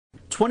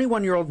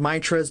21-year-old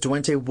Mitra's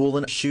Duente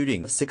Woolen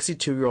shooting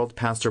 62-year-old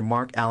pastor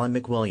Mark Allen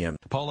McWilliam.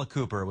 Paula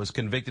Cooper was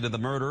convicted of the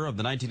murder of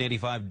the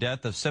 1985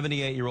 death of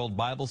 78-year-old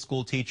Bible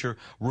school teacher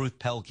Ruth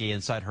Pelkey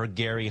inside her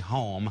Gary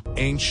home.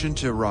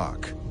 Ancient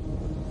Iraq,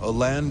 a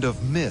land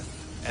of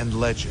myth and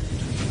legend,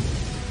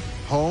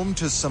 home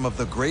to some of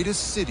the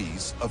greatest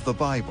cities of the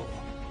Bible.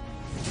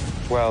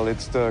 Well,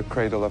 it's the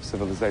cradle of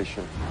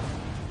civilization.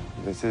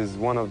 This is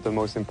one of the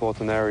most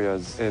important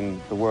areas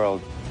in the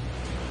world.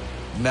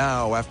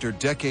 Now, after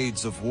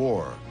decades of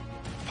war,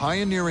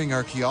 pioneering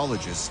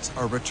archaeologists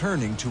are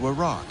returning to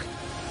Iraq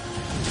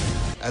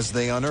as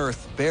they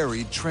unearth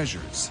buried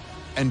treasures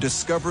and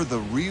discover the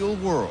real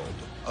world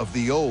of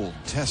the Old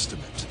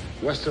Testament.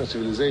 Western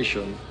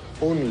civilization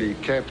only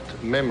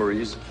kept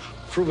memories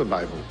through the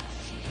Bible.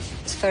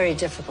 It's very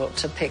difficult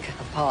to pick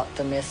apart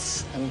the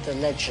myths and the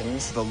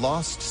legends. The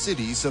lost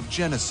cities of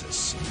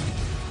Genesis,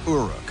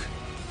 Uruk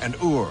and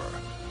Ur,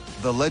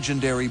 the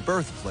legendary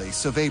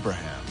birthplace of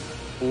Abraham.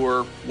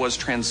 Ur was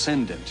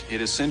transcendent. It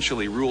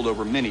essentially ruled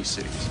over many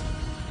cities.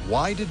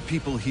 Why did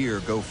people here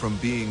go from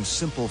being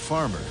simple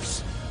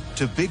farmers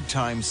to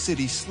big-time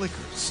city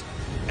slickers?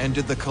 And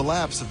did the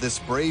collapse of this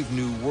brave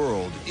new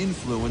world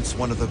influence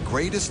one of the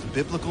greatest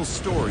biblical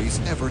stories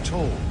ever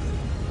told?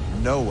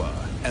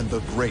 Noah and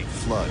the Great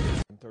Flood.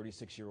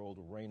 36-year-old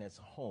Rayness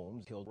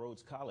Holmes killed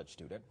Rhodes College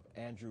student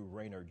Andrew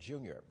Rayner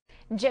Jr.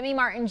 Jimmy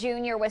Martin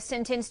Jr. was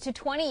sentenced to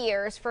 20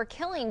 years for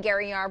killing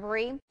Gary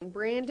Arbery.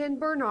 Brandon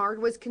Bernard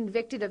was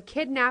convicted of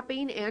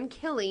kidnapping and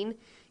killing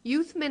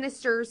youth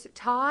ministers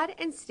Todd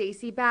and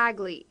Stacy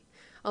Bagley,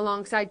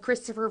 alongside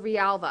Christopher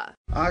Villalba.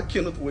 I,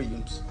 Kenneth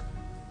Williams,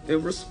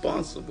 am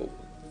responsible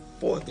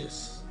for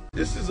this.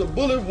 This is a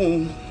bullet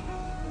wound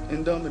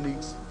in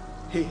Dominique's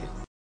head.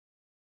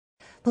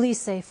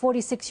 Police say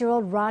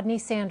 46-year-old Rodney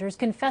Sanders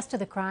confessed to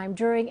the crime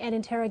during an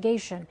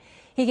interrogation.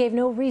 He gave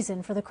no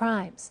reason for the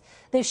crimes.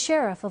 The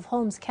sheriff of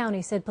Holmes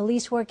County said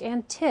police work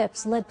and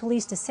tips led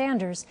police to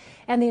Sanders,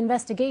 and the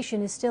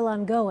investigation is still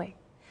ongoing.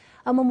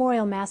 A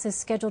memorial mass is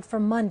scheduled for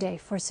Monday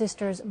for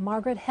sisters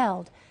Margaret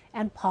Held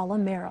and Paula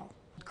Merrill.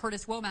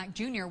 Curtis Womack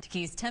Jr.,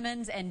 Keith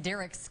Timmons, and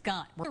Derek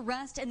Scott were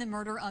arrested in the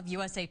murder of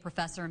USA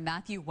professor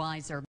Matthew Weiser.